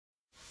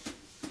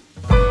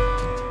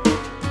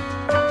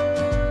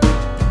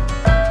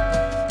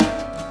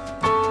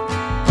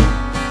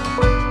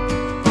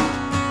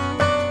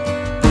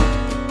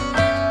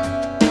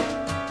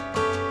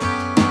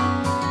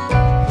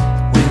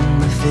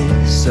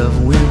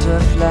of winter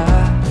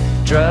fly,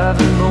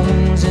 driving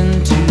bones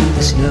into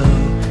the snow,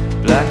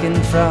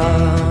 blackened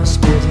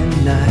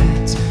frost-bitten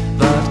nights,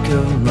 vodka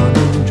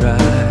running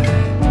dry.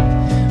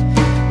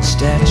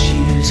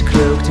 Statues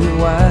cloaked in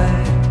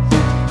white,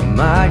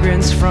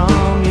 migrants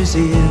from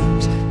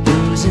museums,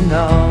 losing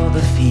all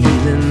the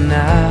feeling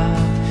now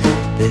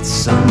that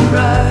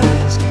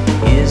sunrise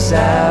is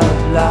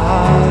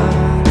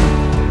outlawed.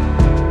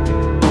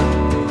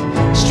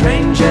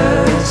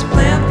 Strangers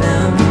plant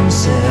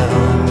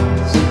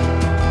themselves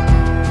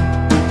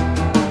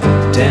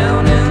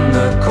down in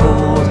the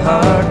cold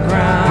hard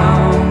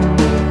ground.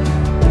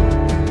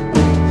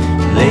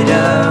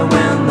 Later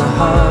when the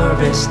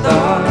harvest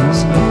thaws,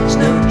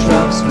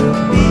 snowdrops will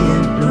be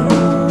in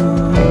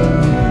bloom.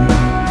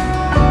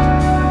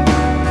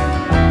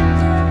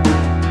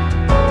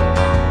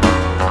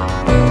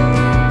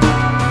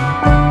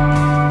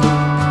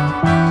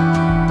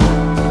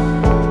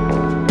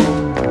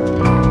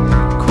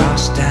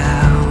 Crossed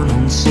out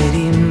on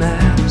city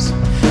maps,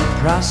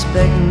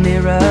 prospect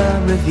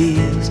mirror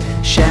reveals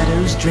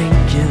shadows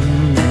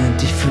drinking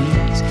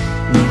antifreeze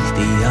neath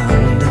the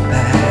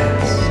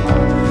underpass.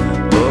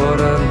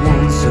 Ordered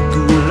once a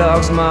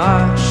gulag's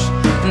march,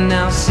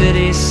 now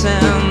cities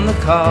send the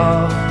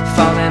call,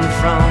 falling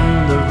from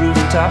the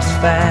rooftops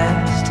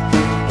fast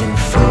and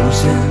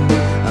frozen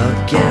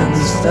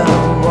against the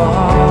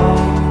wall,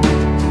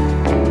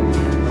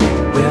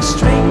 where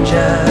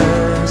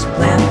strangers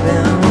plant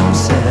them